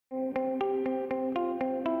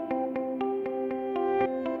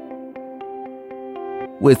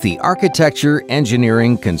With the Architecture,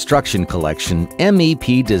 Engineering, Construction Collection,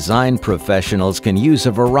 MEP design professionals can use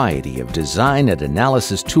a variety of design and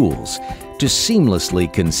analysis tools to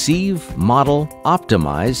seamlessly conceive, model,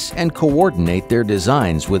 optimize, and coordinate their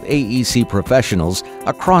designs with AEC professionals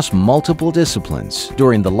across multiple disciplines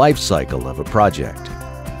during the life cycle of a project.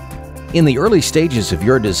 In the early stages of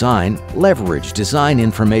your design, leverage design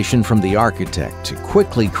information from the architect to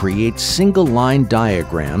quickly create single-line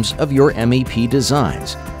diagrams of your MEP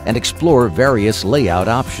designs and explore various layout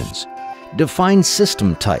options. Define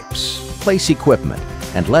system types, place equipment,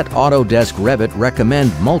 and let Autodesk Revit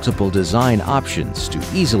recommend multiple design options to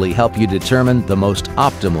easily help you determine the most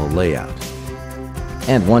optimal layout.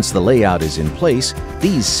 And once the layout is in place,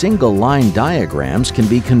 these single-line diagrams can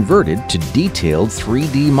be converted to detailed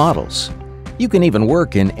 3D models. You can even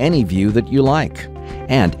work in any view that you like.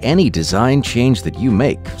 And any design change that you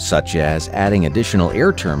make, such as adding additional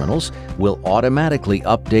air terminals, will automatically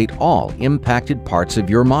update all impacted parts of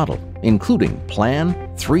your model, including plan,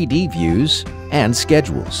 3D views, and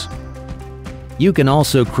schedules. You can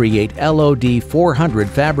also create LOD 400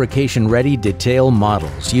 fabrication-ready detail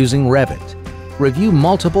models using Revit, review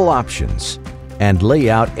multiple options, and lay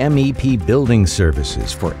out MEP building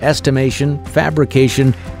services for estimation,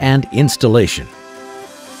 fabrication, and installation.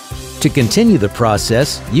 To continue the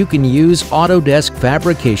process, you can use Autodesk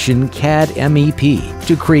Fabrication CAD MEP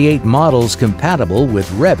to create models compatible with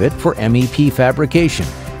Revit for MEP fabrication,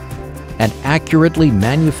 and accurately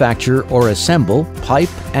manufacture or assemble pipe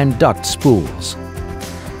and duct spools.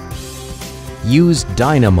 Use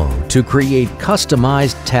Dynamo to create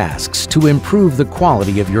customized tasks to improve the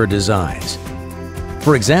quality of your designs.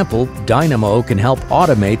 For example, Dynamo can help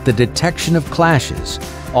automate the detection of clashes,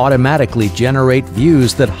 automatically generate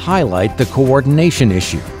views that highlight the coordination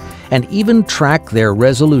issue, and even track their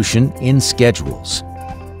resolution in schedules.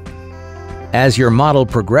 As your model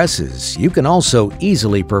progresses, you can also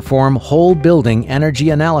easily perform whole building energy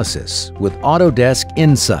analysis with Autodesk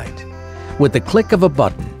Insight. With the click of a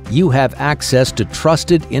button, you have access to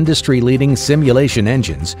trusted industry-leading simulation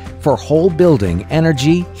engines for whole building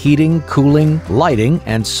energy, heating, cooling, lighting,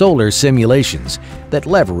 and solar simulations that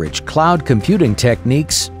leverage cloud computing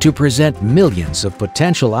techniques to present millions of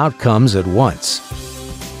potential outcomes at once.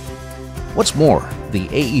 What's more, the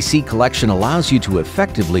AEC Collection allows you to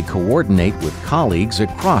effectively coordinate with colleagues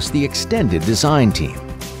across the extended design team.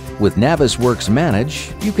 With Navisworks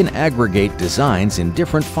Manage, you can aggregate designs in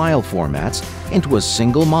different file formats into a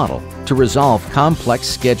single model to resolve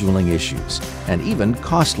complex scheduling issues and even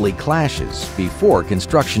costly clashes before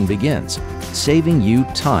construction begins, saving you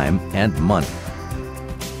time and money.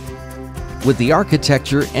 With the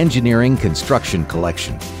Architecture, Engineering, Construction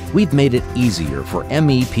Collection, we've made it easier for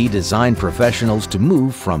MEP design professionals to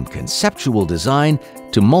move from conceptual design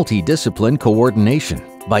to multidiscipline coordination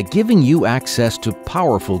by giving you access to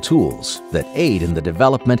powerful tools that aid in the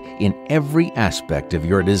development in every aspect of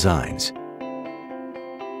your designs.